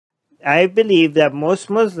I believe that most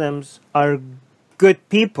Muslims are good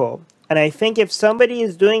people. And I think if somebody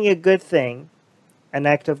is doing a good thing, an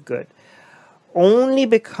act of good, only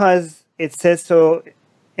because it says so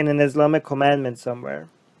in an Islamic commandment somewhere,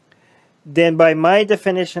 then by my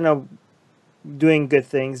definition of doing good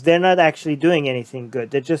things, they're not actually doing anything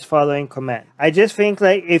good. They're just following command. I just think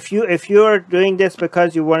like if you are doing this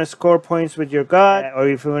because you want to score points with your God, or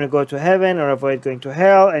if you want to go to heaven or avoid going to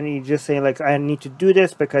hell, and you just say like I need to do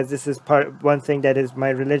this because this is one thing that is my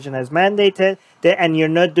religion has mandated, and you're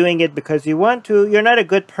not doing it because you want to, you're not a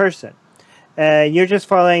good person. You're just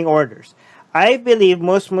following orders. I believe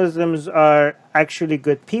most Muslims are actually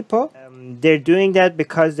good people. They're doing that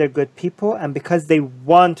because they're good people and because they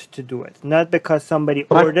want to do it, not because somebody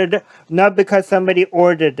ordered them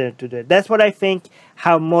to do it. That's what I think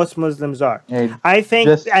how most Muslims are. I think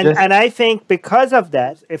and I think because of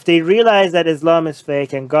that, if they realize that Islam is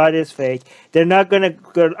fake and God is fake, they're not going to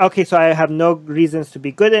go, okay, so I have no reasons to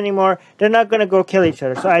be good anymore. They're not going to go kill each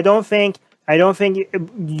other. So I don't think I know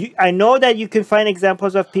that you can find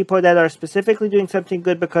examples of people that are specifically doing something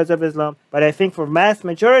good because of Islam, but I think for vast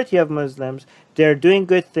majority of Muslims, they're doing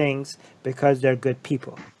good things because they're good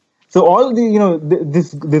people. So all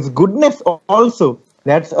this goodness also,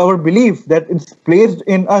 that's our belief that it's placed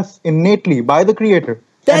in us innately by the Creator.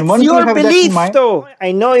 That's your belief, though.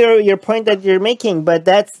 I know your point that you're making, but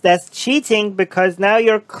that's cheating because now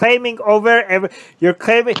you're claiming you're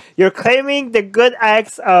claiming the good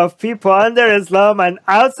acts of people under Islam and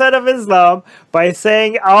outside of Islam by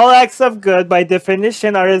saying all acts of good by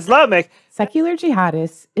definition are Islamic. Secular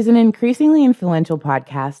Jihadists is an increasingly influential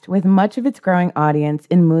podcast with much of its growing audience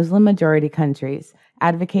in Muslim-majority countries,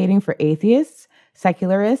 advocating for atheists,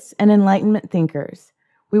 secularists, and Enlightenment thinkers.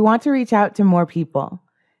 We want to reach out to more people.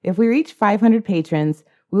 If we reach 500 patrons,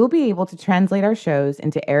 we will be able to translate our shows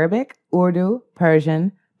into Arabic, Urdu,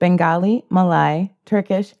 Persian, Bengali, Malay,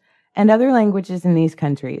 Turkish, and other languages in these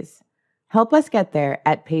countries. Help us get there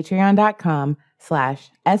at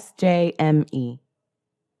patreon.com/SJME.